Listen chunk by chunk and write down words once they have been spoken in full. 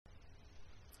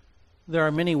There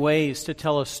are many ways to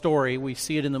tell a story. We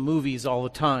see it in the movies all the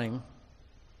time.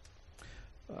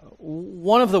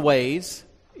 One of the ways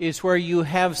is where you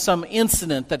have some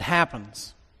incident that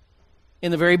happens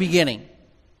in the very beginning.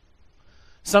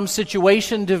 Some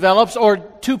situation develops, or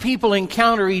two people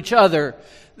encounter each other.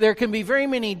 There can be very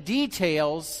many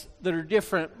details that are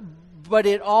different, but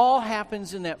it all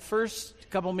happens in that first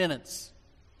couple minutes.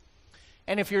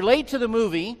 And if you're late to the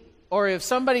movie, or if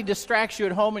somebody distracts you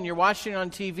at home and you're watching it on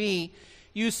TV,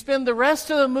 you spend the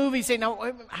rest of the movie saying,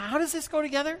 now, how does this go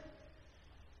together?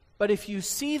 But if you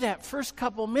see that first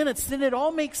couple minutes, then it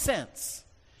all makes sense.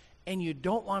 And you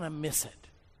don't want to miss it.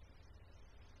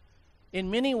 In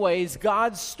many ways,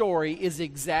 God's story is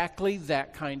exactly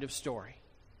that kind of story.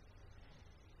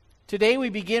 Today we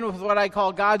begin with what I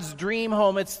call God's dream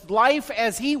home. It's life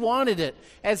as He wanted it,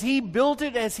 as He built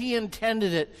it, as He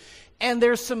intended it. And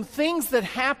there's some things that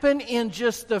happen in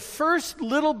just the first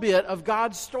little bit of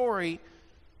God's story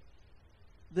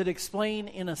that explain,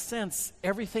 in a sense,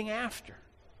 everything after.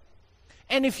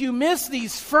 And if you miss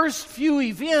these first few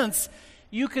events,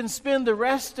 you can spend the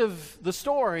rest of the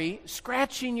story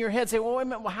scratching your head, saying, well, wait a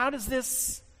minute, how does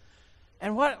this,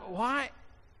 and why?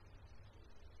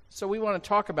 So we want to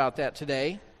talk about that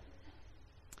today.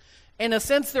 In a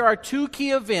sense, there are two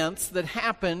key events that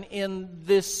happen in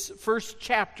this first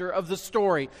chapter of the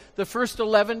story, the first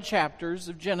 11 chapters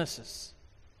of Genesis.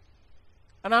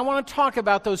 And I want to talk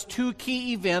about those two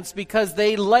key events because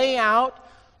they lay out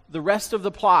the rest of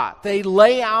the plot. They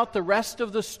lay out the rest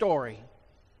of the story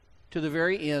to the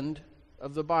very end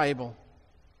of the Bible.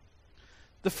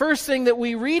 The first thing that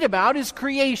we read about is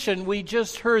creation. We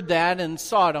just heard that and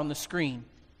saw it on the screen.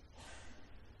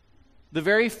 The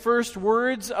very first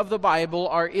words of the Bible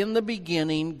are, in the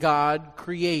beginning, God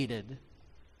created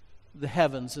the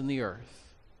heavens and the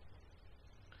earth.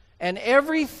 And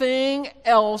everything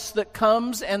else that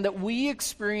comes and that we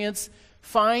experience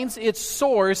finds its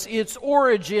source, its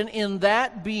origin in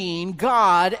that being,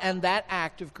 God, and that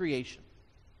act of creation.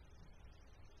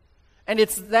 And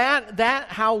it's that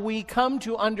how we come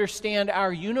to understand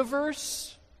our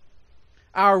universe,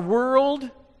 our world,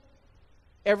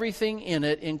 everything in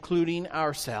it, including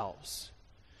ourselves.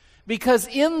 Because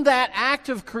in that act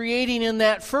of creating, in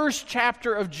that first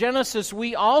chapter of Genesis,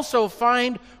 we also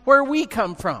find where we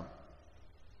come from.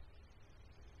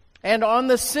 And on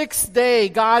the sixth day,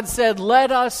 God said,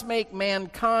 let us make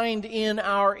mankind in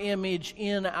our image,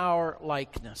 in our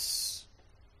likeness,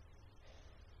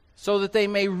 so that they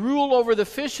may rule over the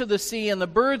fish of the sea and the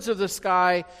birds of the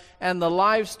sky and the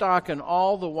livestock and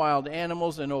all the wild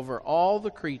animals and over all the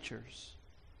creatures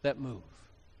that move.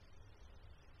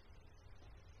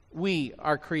 We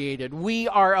are created. We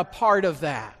are a part of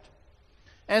that.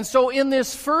 And so in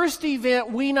this first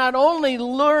event, we not only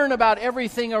learn about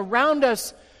everything around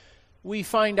us, we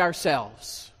find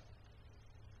ourselves.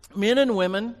 Men and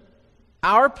women,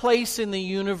 our place in the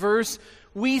universe,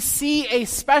 we see a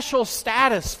special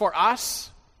status for us,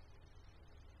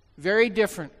 very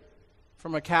different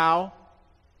from a cow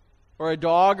or a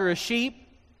dog or a sheep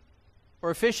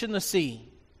or a fish in the sea,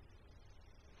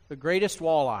 the greatest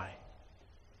walleye.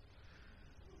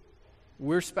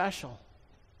 We're special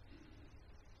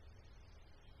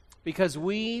because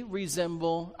we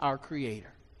resemble our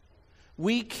Creator.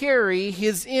 We carry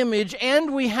His image,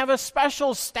 and we have a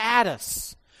special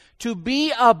status to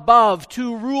be above,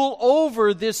 to rule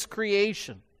over this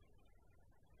creation.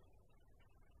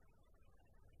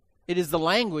 It is the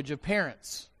language of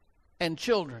parents and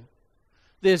children.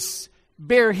 This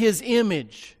bear His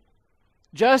image.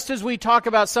 Just as we talk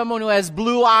about someone who has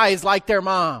blue eyes like their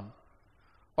mom,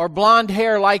 or blonde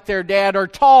hair like their dad, or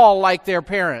tall like their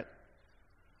parent,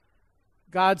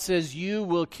 God says, you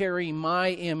will carry my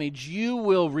image. You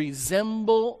will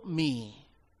resemble me.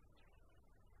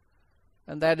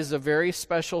 And that is a very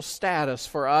special status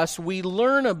for us. We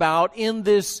learn about in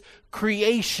this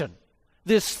creation,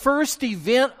 this first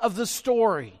event of the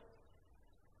story.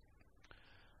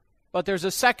 But there's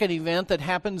a second event that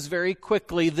happens very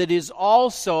quickly that is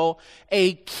also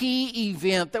a key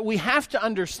event that we have to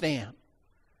understand.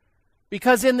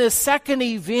 Because in this second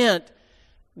event,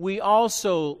 we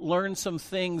also learn some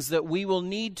things that we will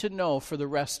need to know for the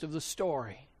rest of the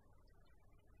story.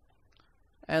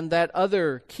 And that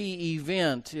other key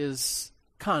event is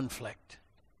conflict.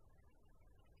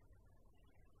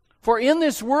 For in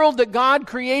this world that God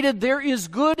created, there is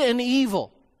good and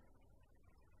evil.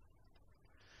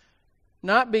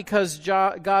 Not because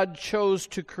God chose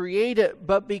to create it,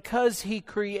 but because He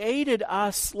created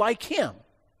us like Him.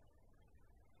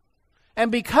 And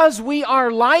because we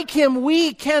are like Him,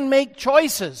 we can make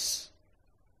choices.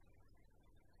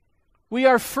 We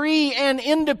are free and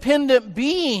independent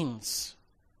beings.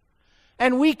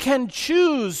 And we can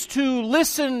choose to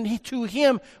listen to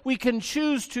Him. We can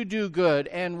choose to do good,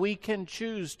 and we can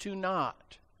choose to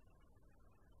not.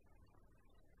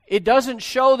 It doesn't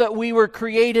show that we were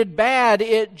created bad.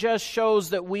 It just shows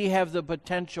that we have the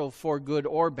potential for good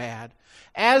or bad,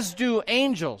 as do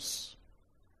angels.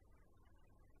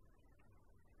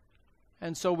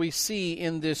 And so we see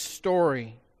in this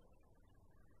story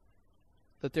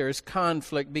that there is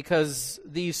conflict because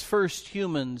these first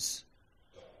humans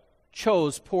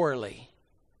chose poorly.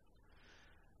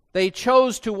 They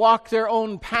chose to walk their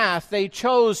own path. They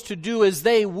chose to do as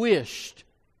they wished.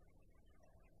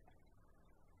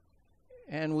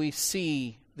 And we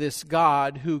see this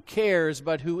God who cares,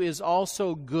 but who is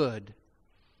also good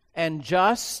and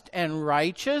just and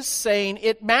righteous, saying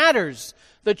it matters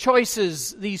the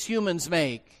choices these humans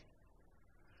make.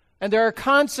 And there are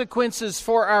consequences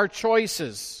for our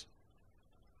choices.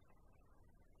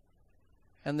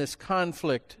 And this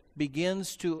conflict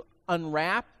begins to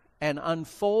unwrap and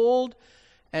unfold,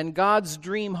 and God's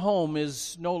dream home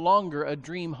is no longer a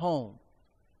dream home.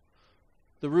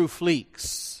 The roof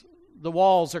leaks. The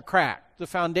walls are cracked. The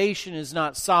foundation is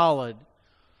not solid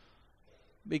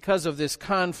because of this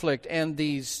conflict and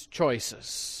these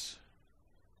choices.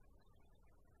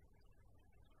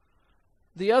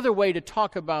 The other way to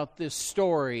talk about this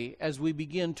story as we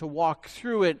begin to walk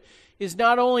through it is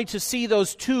not only to see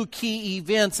those two key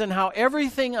events and how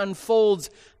everything unfolds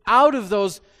out of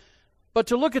those, but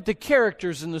to look at the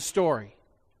characters in the story.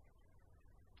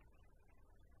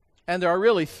 And there are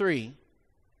really three.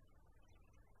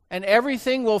 And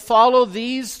everything will follow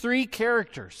these three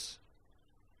characters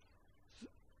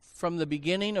from the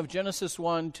beginning of Genesis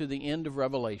 1 to the end of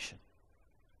Revelation.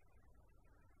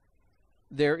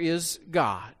 There is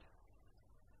God,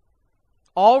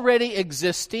 already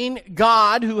existing,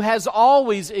 God who has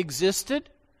always existed,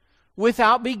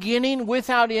 without beginning,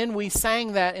 without end. We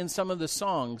sang that in some of the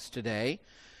songs today.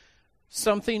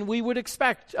 Something we would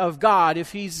expect of God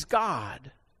if He's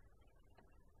God.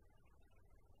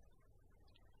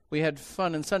 We had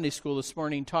fun in Sunday school this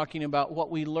morning talking about what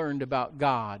we learned about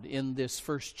God in this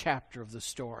first chapter of the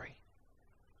story.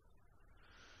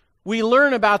 We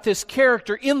learn about this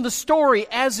character in the story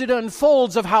as it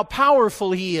unfolds of how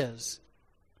powerful He is.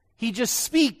 He just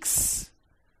speaks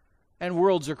and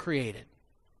worlds are created.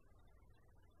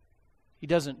 He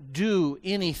doesn't do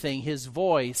anything. His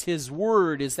voice, His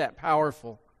word is that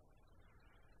powerful.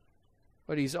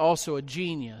 But He's also a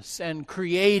genius and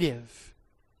creative.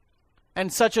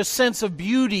 And such a sense of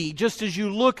beauty just as you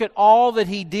look at all that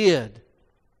He did.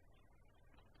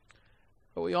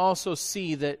 But we also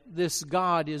see that this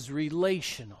God is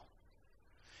relational.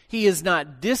 He is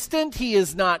not distant. He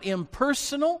is not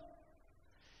impersonal.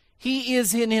 He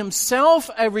is in Himself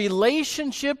a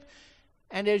relationship.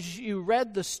 And as you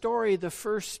read the story, the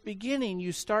first beginning,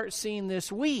 you start seeing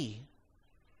this we.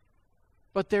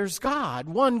 But there's God,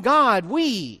 one God,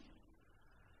 we.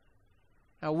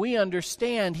 Now we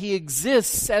understand He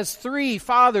exists as three,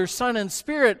 Father, Son, and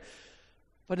Spirit.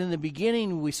 But in the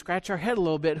beginning, we scratch our head a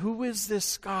little bit. Who is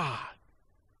this God?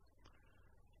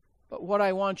 But what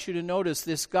I want you to notice,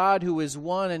 this God who is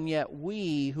one and yet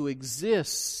we, who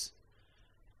exists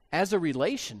as a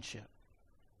relationship,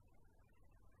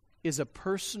 is a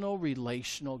personal,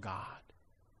 relational God.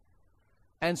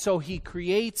 And so He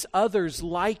creates others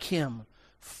like Him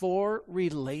for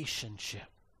relationship.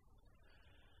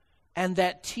 And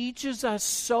that teaches us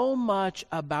so much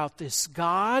about this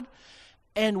God,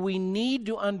 and we need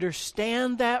to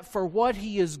understand that for what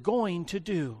He is going to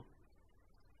do.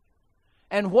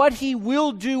 And what He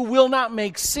will do will not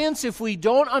make sense if we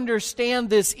don't understand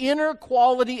this inner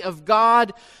quality of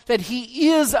God, that He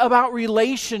is about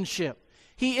relationship.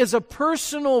 He is a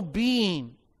personal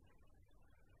being.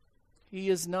 He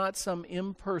is not some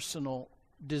impersonal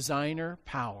designer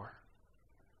power.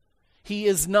 He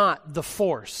is not the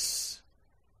force.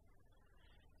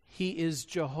 He is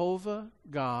Jehovah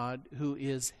God, who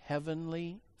is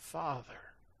Heavenly Father.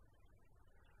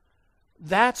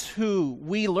 That's who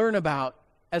we learn about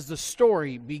as the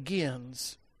story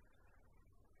begins.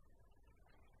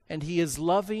 And He is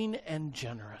loving and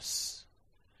generous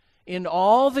in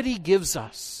all that He gives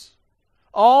us,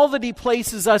 all that He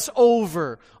places us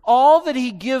over, all that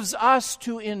He gives us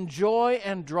to enjoy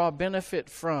and draw benefit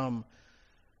from.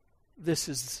 This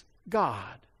is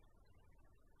God.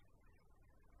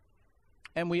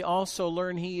 And we also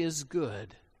learn He is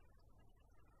good.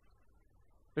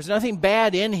 There's nothing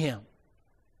bad in Him.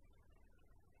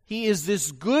 He is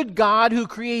this good God who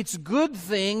creates good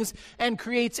things and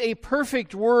creates a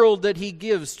perfect world that He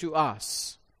gives to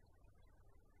us.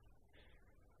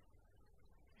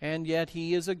 And yet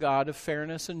He is a God of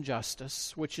fairness and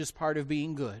justice, which is part of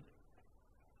being good.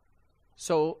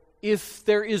 So if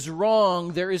there is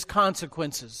wrong, there is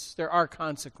consequences. There are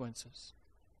consequences.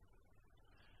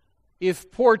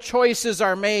 If poor choices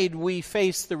are made, we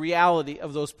face the reality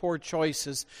of those poor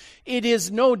choices. It is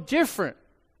no different.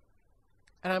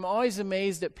 And I'm always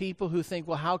amazed at people who think,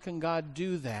 well, how can God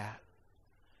do that?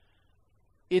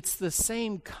 It's the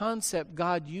same concept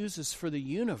God uses for the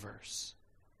universe.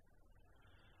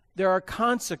 There are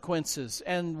consequences,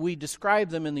 and we describe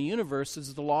them in the universe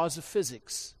as the laws of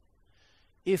physics.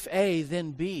 If A,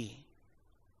 then B.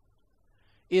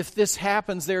 If this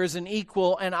happens, there is an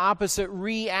equal and opposite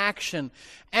reaction.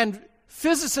 And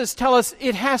physicists tell us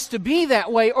it has to be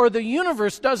that way or the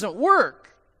universe doesn't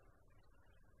work.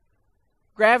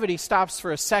 Gravity stops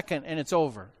for a second and it's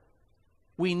over.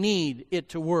 We need it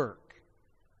to work.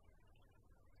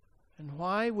 And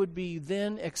why would we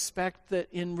then expect that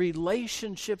in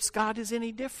relationships God is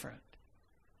any different?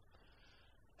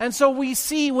 And so we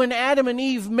see when Adam and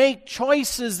Eve make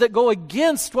choices that go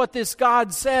against what this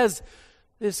God says,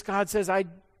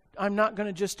 I'm not going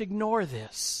to just ignore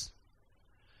this.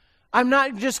 I'm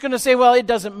not just going to say, well, it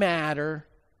doesn't matter.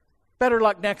 Better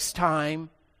luck next time.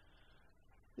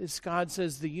 This God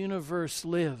says the universe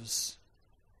lives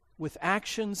with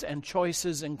actions and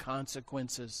choices and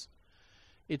consequences.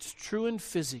 It's true in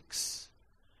physics,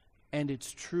 and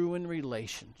it's true in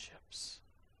relationships.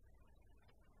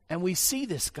 And we see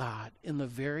this God in the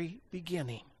very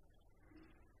beginning.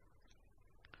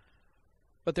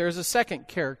 But there is a second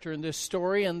character in this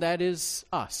story, and that is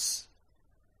us.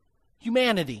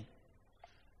 Humanity.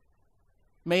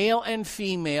 Male and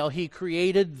female, He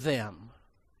created them.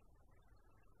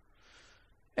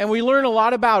 And we learn a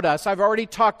lot about us. I've already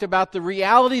talked about the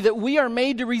reality that we are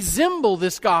made to resemble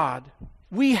this God.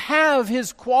 We have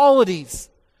His qualities,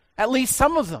 at least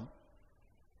some of them.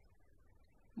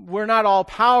 We're not all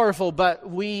powerful, but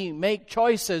we make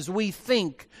choices. We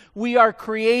think. We are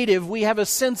creative. We have a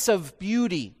sense of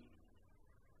beauty.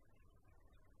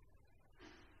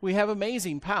 We have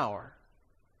amazing power.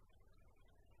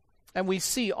 And we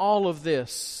see all of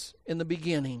this in the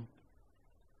beginning.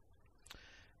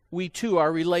 We too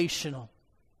are relational.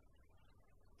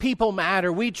 People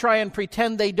matter. We try and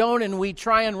pretend they don't, and we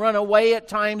try and run away at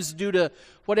times due to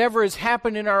whatever has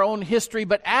happened in our own history.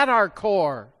 But at our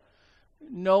core,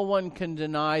 no one can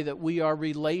deny that we are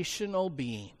relational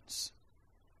beings.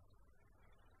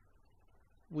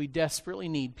 We desperately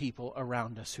need people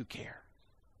around us who care.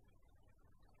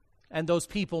 And those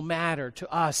people matter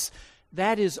to us.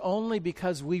 That is only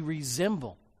because we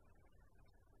resemble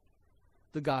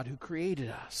the God who created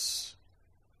us.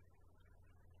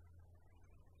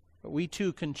 But we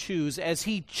too can choose, as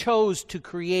He chose to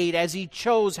create, as He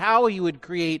chose how He would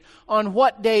create, on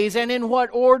what days and in what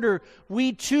order,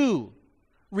 we too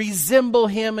resemble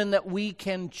Him in that we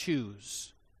can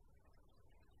choose.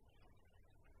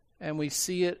 And we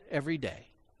see it every day.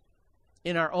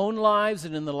 In our own lives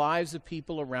and in the lives of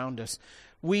people around us.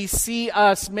 We see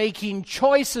us making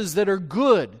choices that are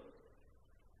good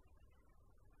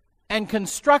and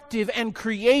constructive and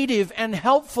creative and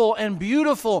helpful and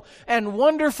beautiful and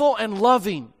wonderful and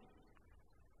loving.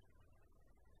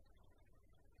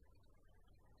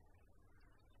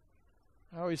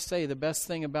 I always say the best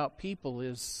thing about people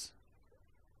is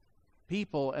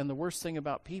people, and the worst thing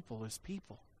about people is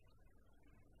people.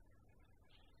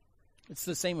 It's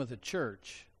the same with the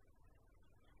church.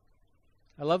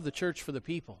 I love the church for the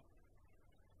people.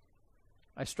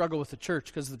 I struggle with the church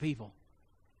because of the people.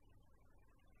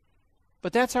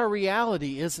 But that's our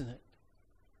reality, isn't it?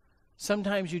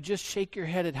 Sometimes you just shake your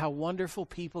head at how wonderful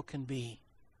people can be.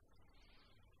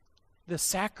 The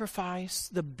sacrifice,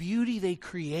 the beauty they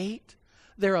create,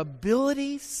 their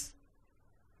abilities,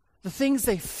 the things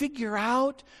they figure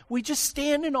out. We just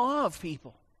stand in awe of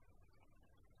people.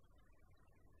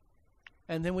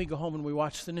 And then we go home and we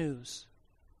watch the news.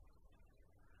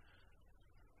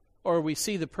 Or we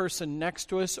see the person next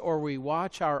to us, or we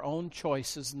watch our own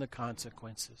choices and the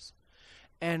consequences.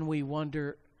 And we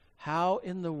wonder, how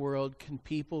in the world can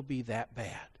people be that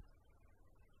bad?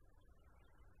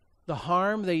 The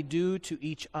harm they do to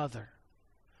each other,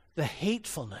 the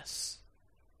hatefulness,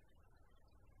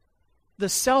 the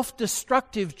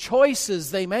self-destructive choices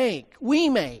they make, we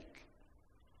make.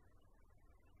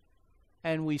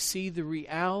 And we see the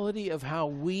reality of how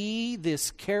we,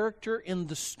 this character in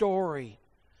the story,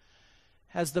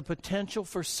 has the potential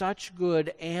for such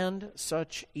good and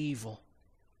such evil.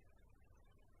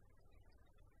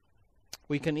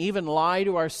 We can even lie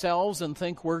to ourselves and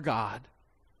think we're God.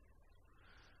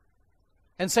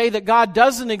 And say that God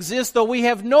doesn't exist, though we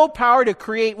have no power to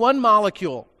create one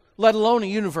molecule let alone a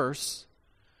universe.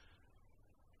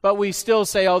 But we still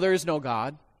say, oh, there is no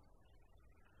God.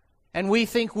 And we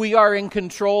think we are in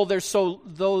control,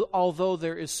 although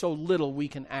there is so little we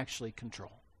can actually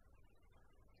control.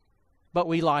 But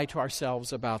we lie to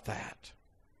ourselves about that.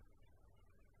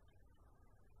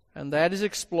 And that is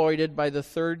exploited by the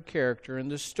third character in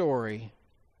the story.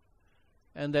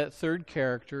 And that third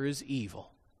character is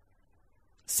evil.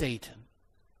 Satan.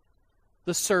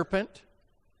 The serpent.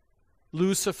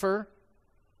 Lucifer.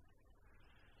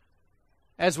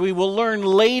 As we will learn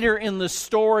later in the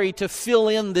story to fill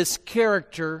in this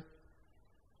character,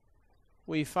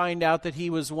 we find out that he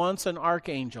was once an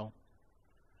archangel.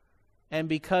 And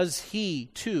because he,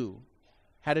 too,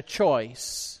 had a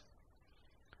choice,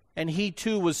 and he,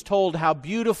 too, was told how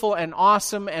beautiful and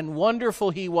awesome and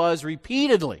wonderful he was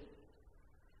repeatedly,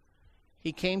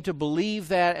 he came to believe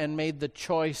that and made the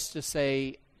choice to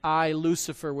say, I,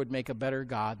 Lucifer, would make a better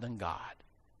God than God.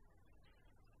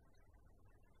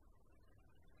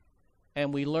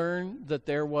 And we learn that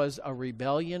there was a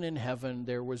rebellion in heaven.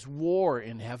 There was war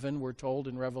in heaven, we're told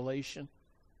in Revelation.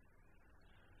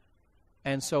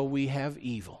 And so we have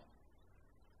evil.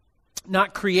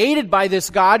 Not created by this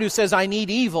God who says, I need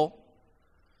evil,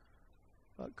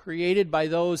 but created by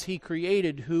those he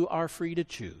created who are free to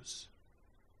choose.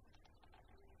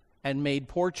 And made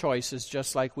poor choices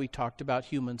just like we talked about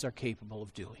humans are capable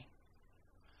of doing.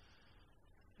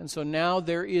 And so now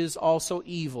there is also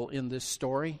evil in this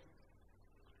story.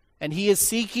 And he is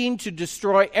seeking to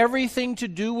destroy everything to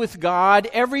do with God,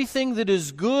 everything that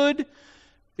is good,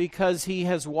 because he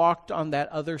has walked on that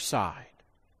other side.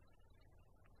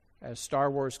 As Star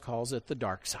Wars calls it, the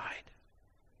dark side.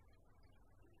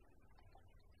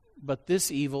 But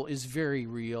this evil is very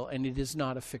real, and it is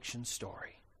not a fiction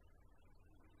story.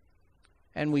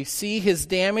 And we see his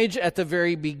damage at the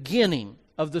very beginning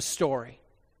of the story,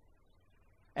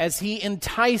 as he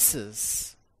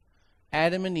entices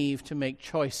Adam and Eve to make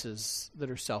choices that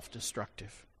are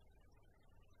self-destructive.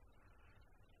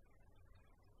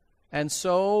 And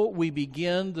so we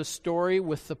begin the story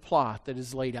with the plot that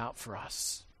is laid out for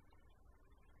us.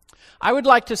 I would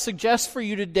like to suggest for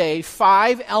you today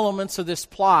 5 elements of this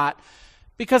plot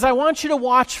because I want you to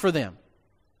watch for them.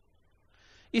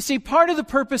 You see, part of the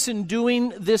purpose in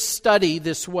doing this study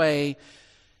this way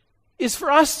is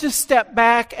for us to step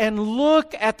back and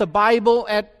look at the Bible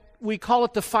at, we call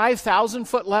it the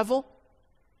 5,000-foot level.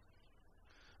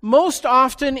 Most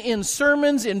often in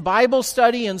sermons, in Bible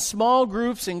study, in small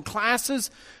groups, in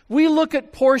classes, we look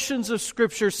at portions of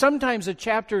Scripture, sometimes a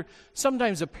chapter,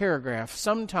 sometimes a paragraph,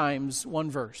 sometimes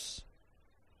one verse.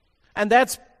 And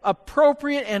that's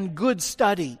appropriate and good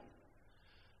study.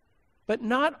 But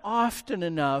not often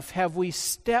enough have we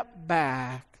stepped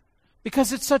back,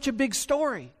 because it's such a big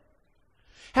story.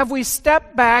 Have we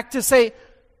stepped back to say,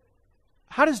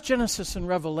 how does Genesis and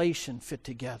Revelation fit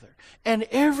together? And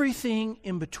everything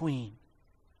in between.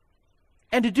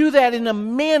 And to do that in a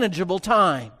manageable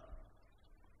time.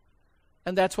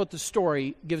 And that's what the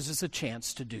story gives us a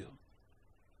chance to do.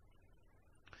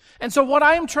 And so what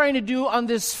I'm trying to do on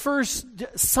this first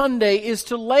Sunday is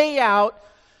to lay out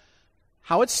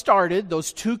how it started,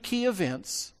 those 2 key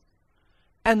events,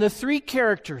 and the 3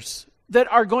 characters that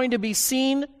are going to be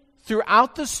seen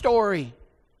throughout the story.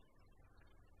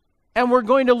 And we're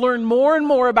going to learn more and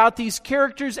more about these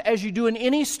characters as you do in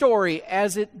any story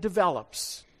as it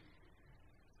develops.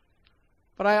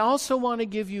 But I also want to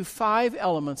give you 5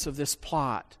 elements of this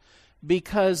plot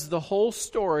because the whole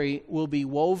story will be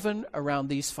woven around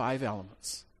these 5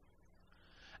 elements.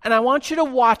 And I want you to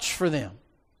watch for them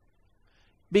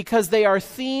because they are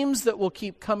themes that will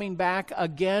keep coming back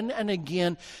again and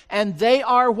again, and they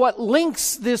are what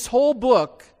links this whole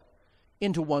book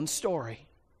into one story.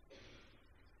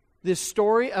 This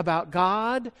story about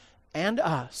God and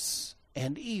us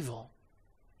and evil.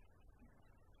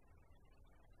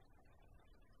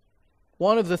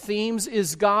 One of the themes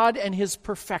is God and His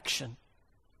perfection.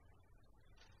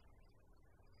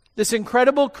 This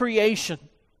incredible creation.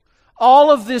 All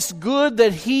of this good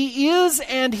that He is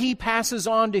and He passes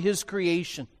on to His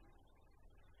creation.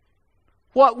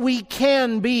 What we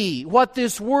can be, what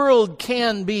this world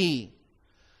can be.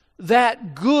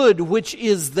 That good which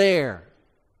is there.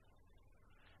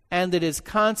 And that is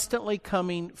constantly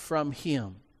coming from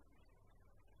Him.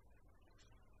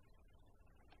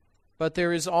 But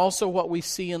there is also what we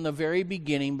see in the very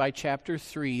beginning by chapter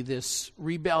 3, this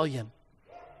rebellion.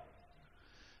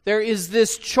 There is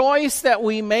this choice that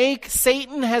we make.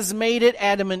 Satan has made it.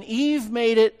 Adam and Eve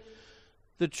made it.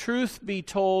 The truth be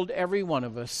told, every one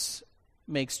of us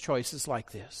makes choices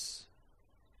like this.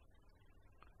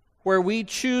 where we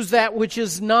choose that which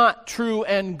is not true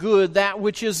and good, that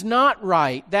which is not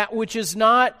right, that which is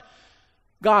not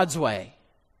God's way.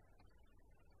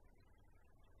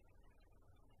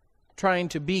 Trying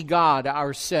to be God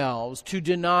ourselves, to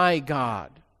deny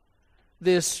God.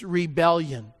 This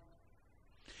rebellion.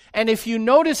 And if you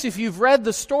notice, if you've read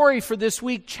the story for this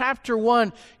week, chapter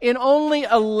 1, in only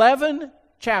 11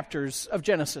 chapters of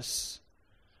Genesis,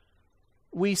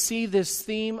 we see this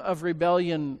theme of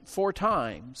rebellion 4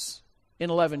 times in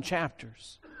 11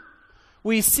 chapters.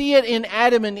 We see it in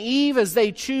Adam and Eve as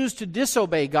they choose to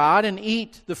disobey God and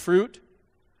eat the fruit.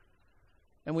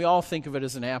 And we all think of it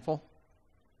as an apple.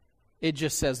 It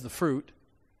just says the fruit.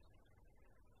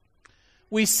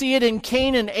 We see it in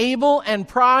Cain and Abel, and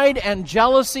pride and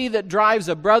jealousy that drives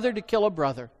a brother to kill a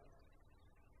brother.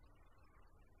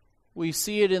 We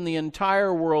see it in the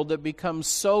entire world that becomes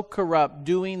so corrupt,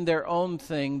 doing their own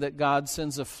thing, that God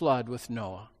sends a flood with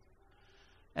Noah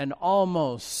and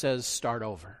almost says, start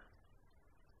over.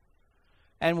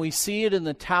 And we see it in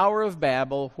the Tower of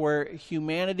Babel, where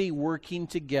humanity working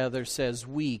together says,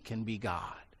 we can be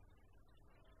God.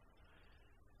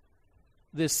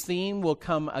 This theme will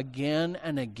come again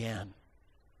and again.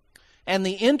 And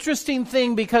the interesting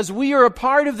thing, because we are a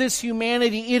part of this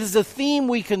humanity, it is a theme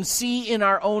we can see in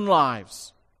our own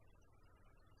lives.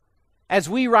 As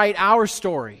we write our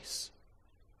stories,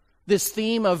 this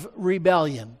theme of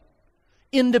rebellion,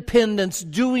 independence,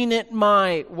 doing it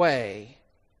my way.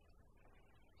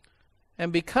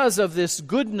 And because of this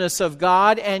goodness of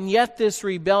God and yet this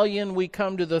rebellion, we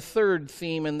come to the third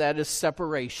theme, and that is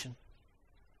separation.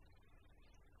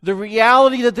 The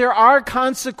reality that there are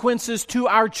consequences to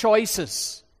our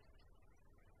choices.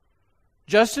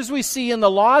 Just as we see in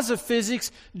the laws of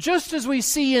physics, just as we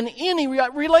see in any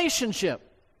relationship.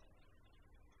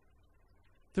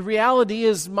 The reality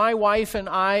is my wife and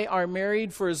I are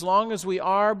married for as long as we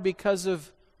are because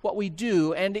of what we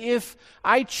do. And if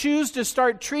I choose to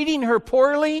start treating her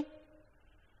poorly,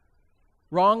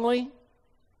 wrongly,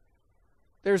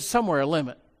 there's somewhere a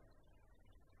limit.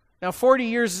 Now, 40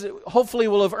 years hopefully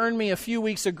will have earned me a few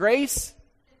weeks of grace.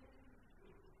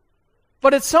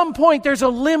 But at some point, there's a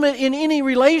limit in any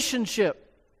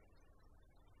relationship.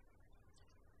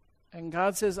 And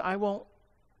God says, I won't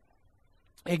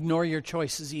ignore your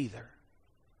choices either.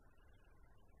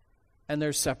 And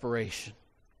there's separation.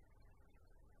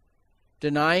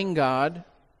 Denying God.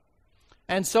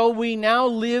 And so we now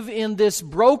live in this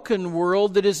broken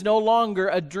world that is no longer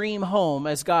a dream home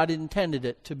as God intended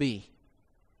it to be.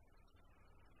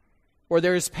 Where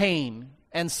there is pain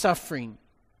and suffering,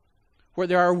 where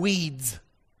there are weeds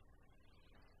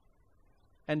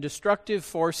and destructive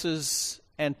forces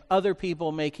and other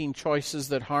people making choices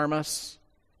that harm us,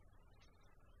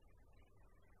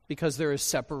 because there is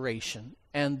separation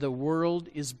and the world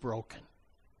is broken.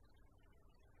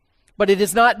 But it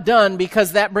is not done,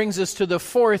 because that brings us to the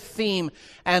fourth theme,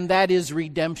 and that is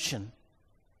redemption.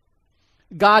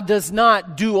 God does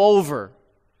not do over.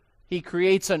 He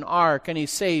creates an ark and He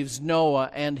saves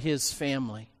Noah and his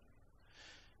family.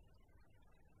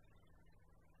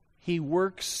 He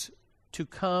works to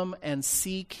come and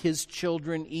seek His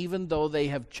children even though they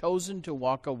have chosen to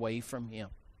walk away from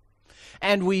Him.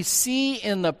 And we see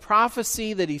in the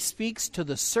prophecy that He speaks to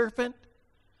the serpent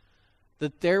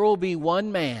that there will be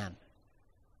one man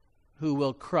who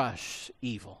will crush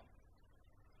evil.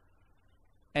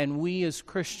 And we as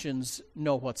Christians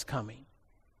know what's coming.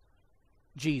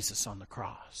 Jesus on the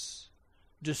cross,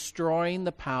 destroying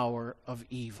the power of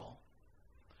evil.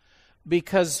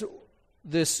 Because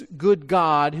this good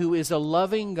God, who is a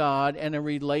loving God and a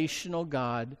relational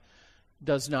God,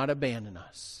 does not abandon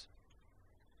us.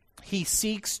 He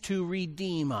seeks to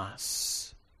redeem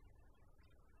us.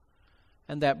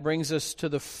 And that brings us to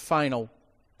the final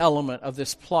element of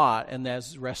this plot, and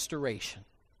that's restoration,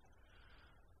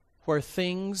 where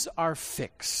things are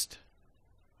fixed.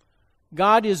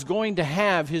 God is going to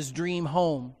have His dream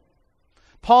home.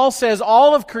 Paul says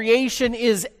all of creation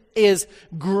is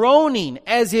groaning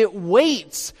as it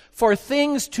waits for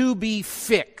things to be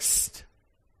fixed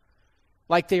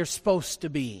like they're supposed to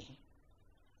be.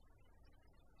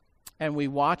 And we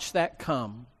watch that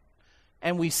come.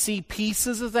 And we see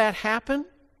pieces of that happen.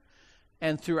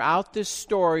 And throughout this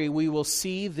story, we will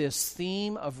see this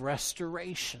theme of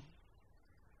restoration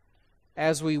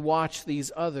as we watch these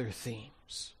other themes.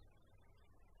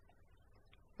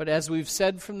 But as we've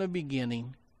said from the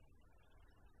beginning,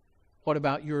 what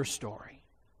about your story?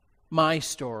 My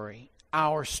story,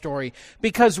 our story?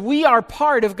 Because we are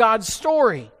part of God's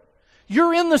story.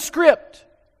 You're in the script.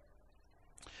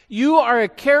 You are a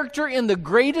character in the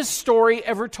greatest story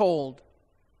ever told.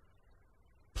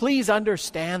 Please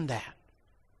understand that.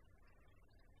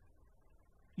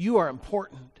 You are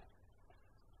important.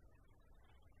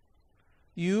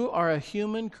 You are a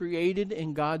human created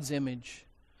in God's image,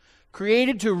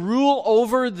 created to rule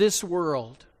over this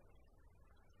world,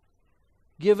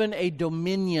 given a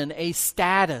dominion, a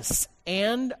status,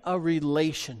 and a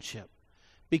relationship,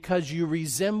 because you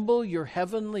resemble your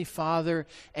heavenly Father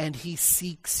and He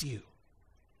seeks you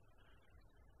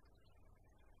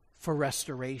for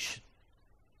restoration.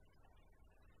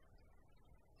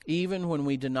 Even when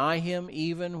we deny Him,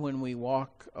 even when we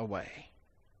walk away.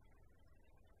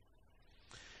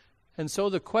 And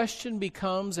so the question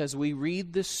becomes, as we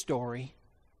read this story,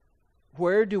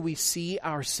 where do we see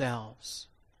ourselves?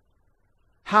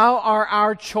 How are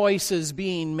our choices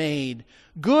being made,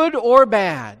 good or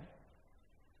bad?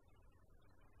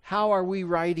 How are we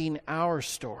writing our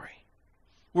story?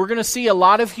 We're going to see a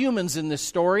lot of humans in this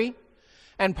story,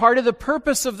 and part of the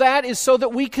purpose of that is so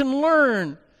that we can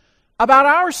learn about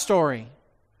our story,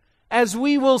 as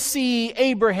we will see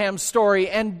Abraham's story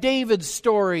and David's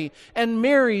story and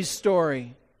Mary's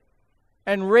story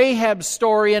and Rahab's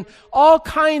story and all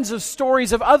kinds of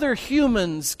stories of other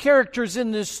humans, characters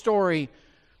in this story.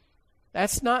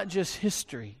 That's not just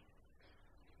history.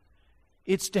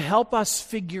 It's to help us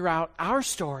figure out our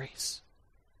stories.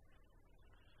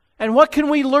 And what can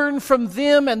we learn from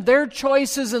them and their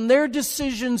choices and their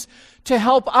decisions to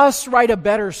help us write a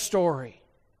better story?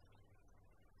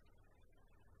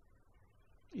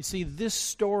 You see, this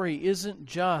story isn't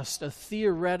just a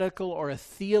theoretical or a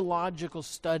theological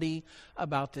study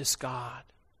about this God.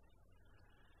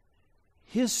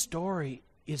 His story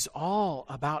is all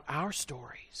about our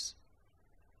stories.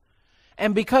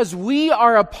 And because we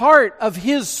are a part of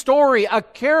His story, a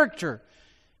character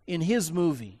in His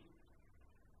movie,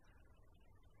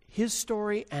 His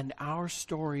story and our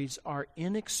stories are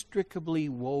inextricably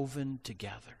woven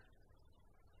together.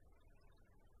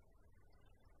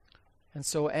 And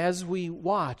so as we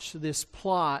watch this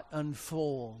plot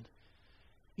unfold,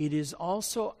 it is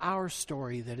also our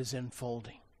story that is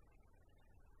unfolding.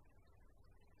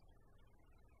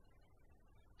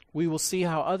 We will see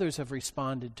how others have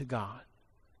responded to God.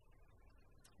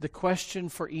 The question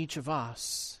for each of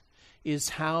us is,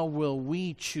 how will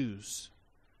we choose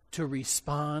to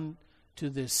respond to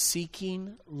this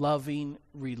seeking, loving,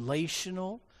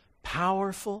 relational,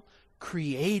 powerful,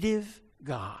 creative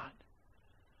God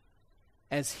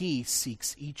as He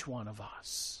seeks each one of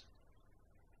us?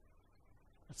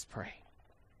 Let's pray.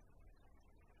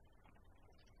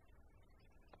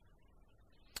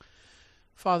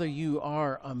 Father, You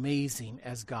are amazing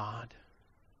as God.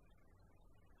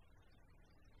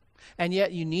 And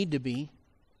yet You need to be.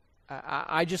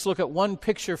 I just look at one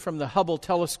picture from the Hubble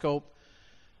telescope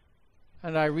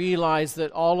and I realize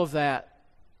that all of that,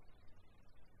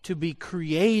 to be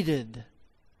created,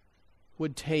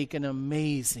 would take an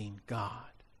amazing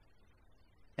God.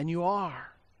 And You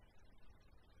are.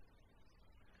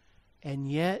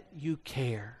 And yet You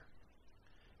care.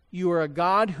 You are a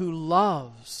God who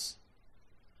loves.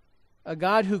 A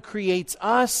God who creates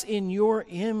us in Your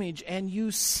image, and You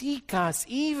seek us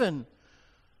even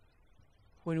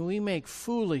when we make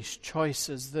foolish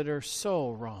choices that are so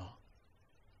wrong.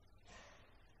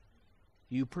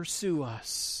 You pursue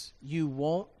us. You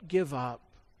won't give up.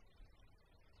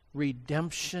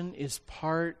 Redemption is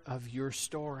part of Your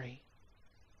story.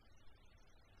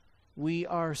 We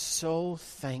are so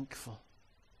thankful.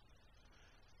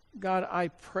 God, I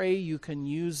pray You can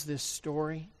use this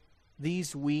story,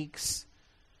 these weeks,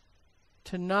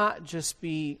 to not just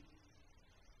be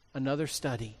another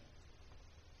study,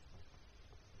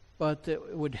 but that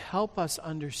it would help us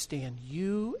understand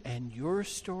You and Your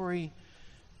story,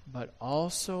 but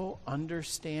also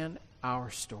understand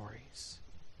our stories.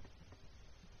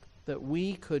 That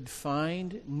we could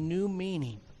find new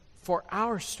meaning for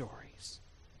our stories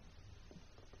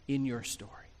in Your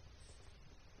story.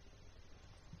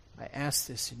 I ask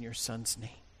this in Your Son's name.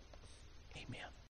 Amen.